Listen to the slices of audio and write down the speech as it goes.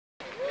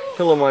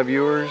Hello my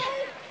viewers,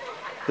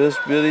 this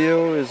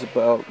video is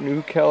about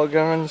Nu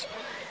Calgon's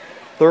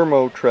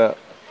Thermo Trap.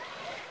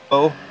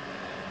 Oh,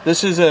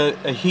 this is a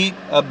heat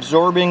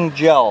absorbing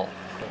gel.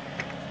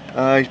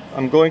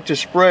 I'm going to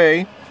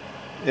spray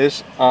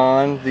this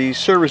on the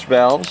service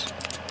valves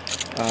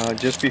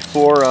just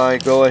before I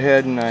go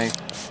ahead and I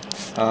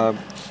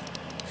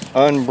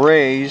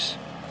unbraze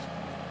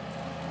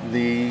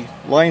the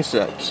line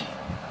sets,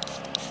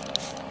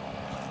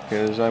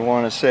 because I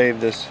want to save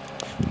this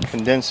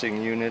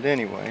condensing unit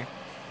anyway.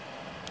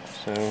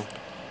 So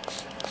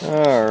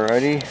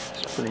alrighty,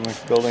 it's pretty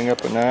much building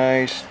up a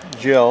nice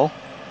gel,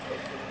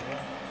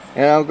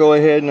 and I'll go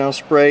ahead and I'll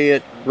spray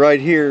it right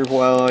here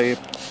while I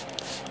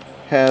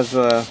have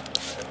the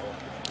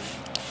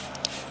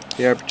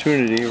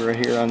opportunity right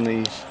here on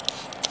the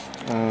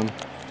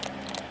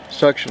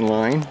suction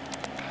line.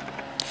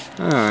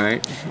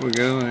 Alright, here we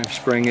go. I'm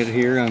spraying it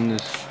here on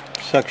this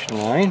suction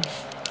line.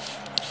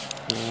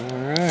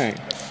 Alright.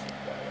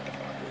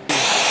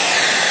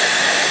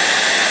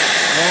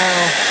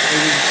 Now, as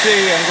you can see,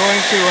 I'm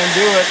going to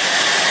undo it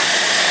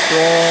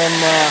from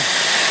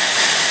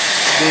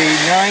the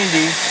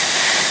 90,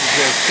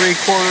 the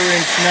 3/4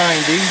 inch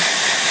 90.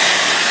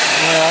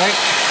 Alright.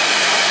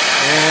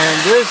 And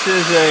this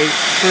is a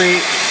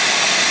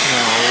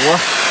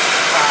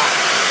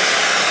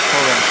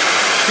hold on.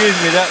 Excuse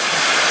me,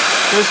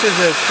 this is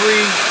a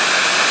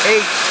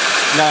 3/8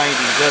 90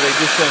 that I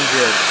just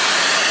undid.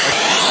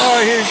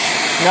 Alright, here's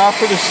now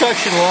for the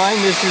suction line.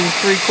 This is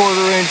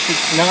 3/4 inch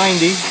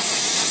 90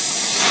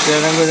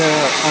 that I'm going to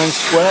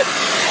unsweat.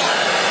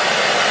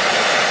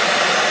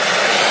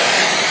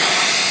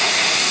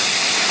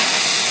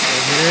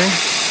 Right here.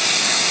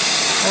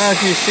 Now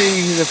if you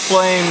see the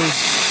flame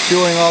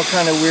doing all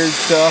kind of weird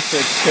stuff,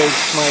 it's because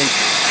my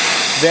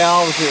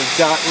valves have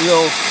got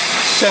real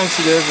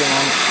sensitive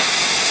and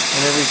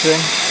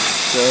everything.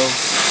 So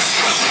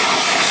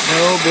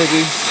no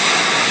biggie,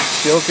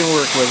 still can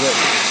work with it.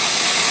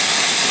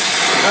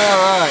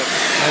 Alright,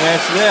 and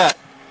that's that.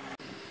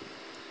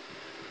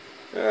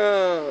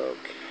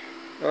 Okay.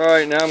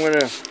 Alright, now I'm going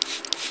to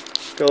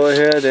go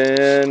ahead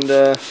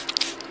and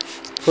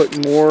put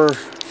more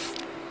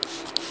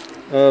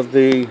of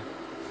the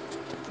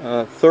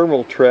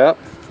thermal trap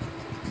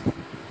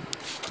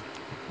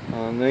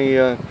on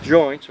the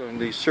joints, on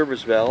the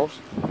service valves.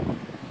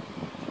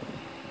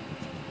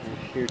 And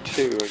here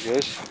too, I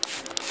guess,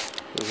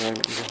 because I'm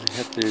going to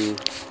have to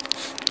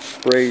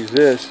braze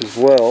this as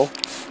well.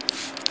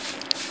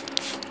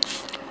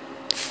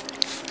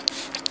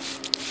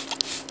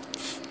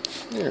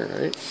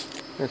 Alright,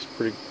 that's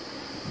pretty,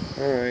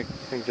 alright, I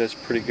think that's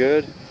pretty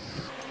good.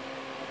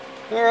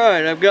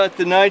 Alright, I've got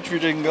the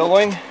nitrogen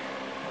going,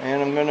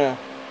 and I'm going to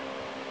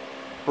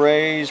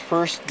braze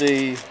first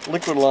the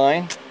liquid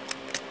line.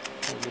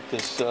 I'll get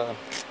this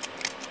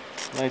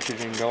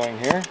nitrogen going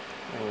here.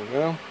 There we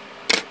go.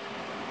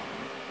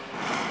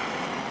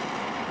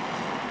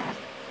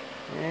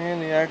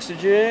 And the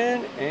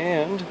oxygen,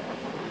 and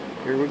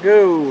here we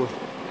go.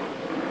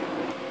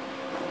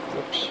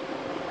 Oops,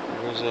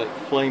 there goes that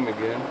flame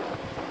again.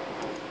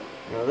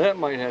 Now that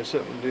might have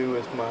something to do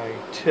with my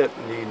tip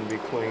needing to be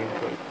cleaned,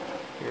 but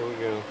here we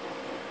go.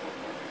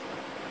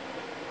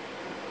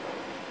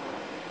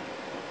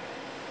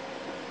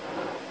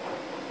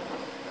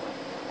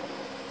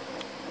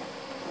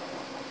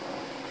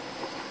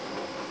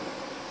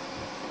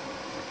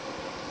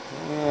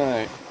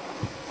 Alright.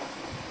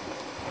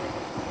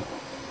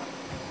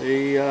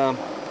 The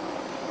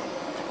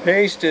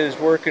paste is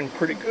working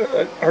pretty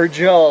good, or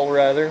gel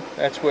rather.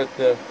 That's what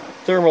the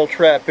thermal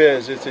trap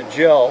is. It's a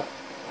gel.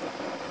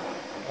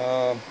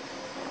 You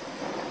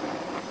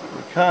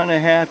kind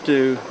of have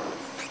to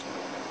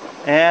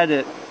add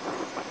it,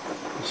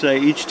 say,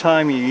 each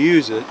time you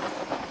use it,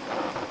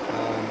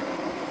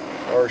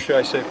 or should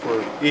I say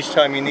for each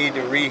time you need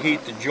to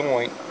reheat the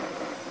joint,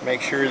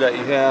 make sure that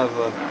you have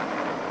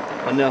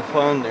enough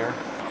on there.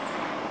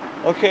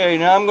 Okay,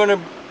 now I'm going to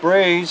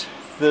braze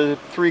the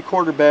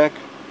 3/4 back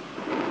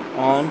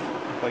on,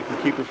 if I can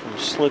keep it from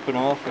slipping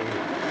off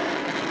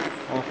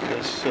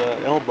this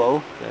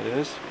elbow, that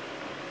is.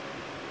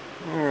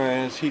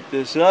 Alright, let's heat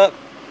this up.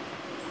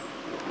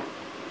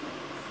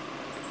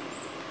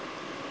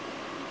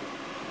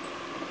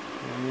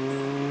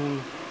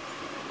 And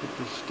get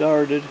this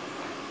started.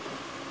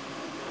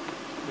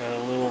 Got a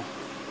little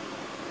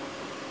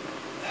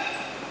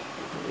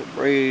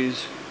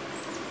braze,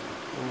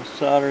 a little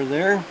solder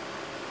there.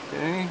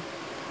 Okay,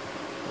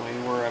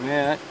 showing where I'm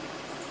at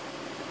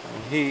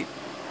on heat.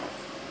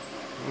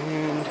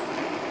 And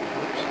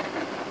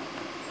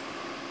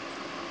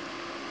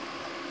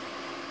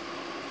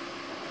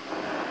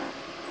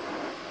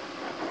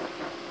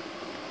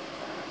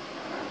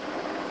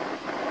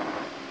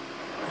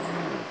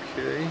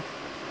okay.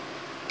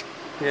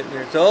 Yeah,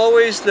 there's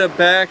always the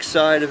back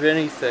side of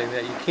anything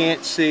that you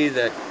can't see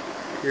that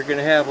you're going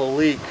to have a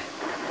leak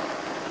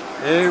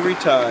every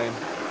time.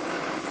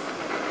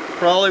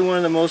 Probably one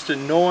of the most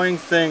annoying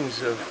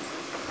things of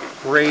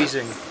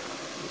brazing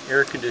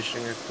air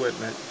conditioning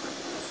equipment.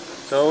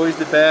 It's always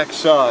the back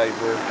side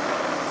where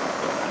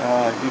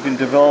you can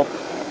develop,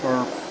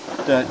 or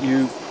that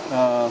you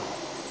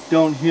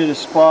don't hit a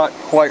spot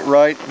quite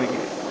right.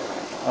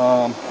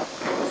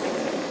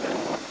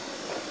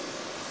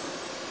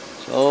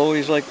 It's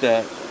always like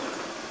that.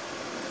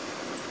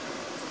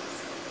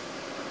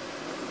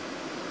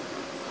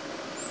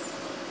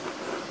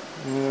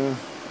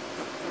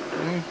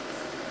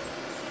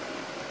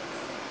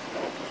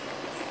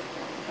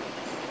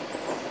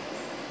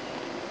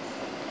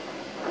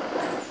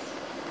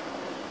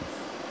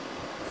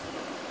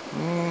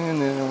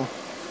 And then I'll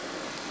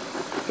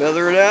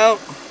feather it out.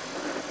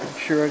 Make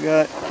sure I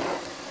got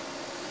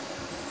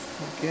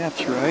the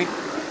gaps right.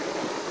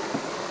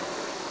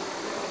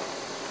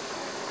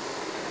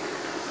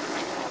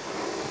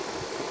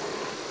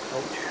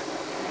 Ouch.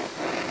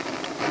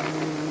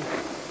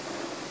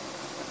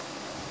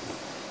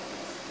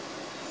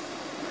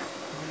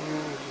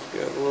 Just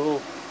got a little, I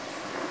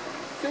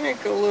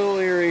think a little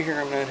area here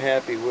I'm not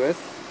happy with.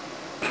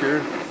 Sure,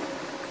 if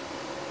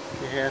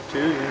you have to,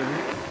 you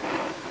know.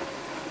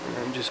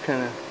 I'm just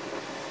kind of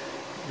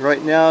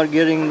right now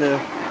getting the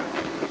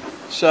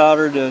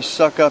solder to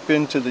suck up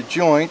into the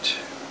joint.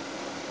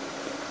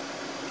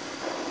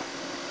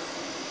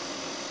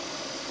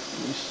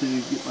 Just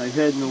to get my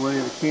head in the way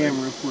of the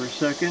camera for a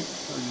second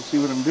so I can see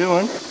what I'm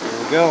doing.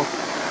 There we go.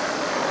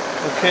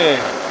 Okay,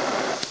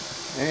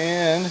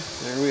 and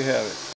there we have it.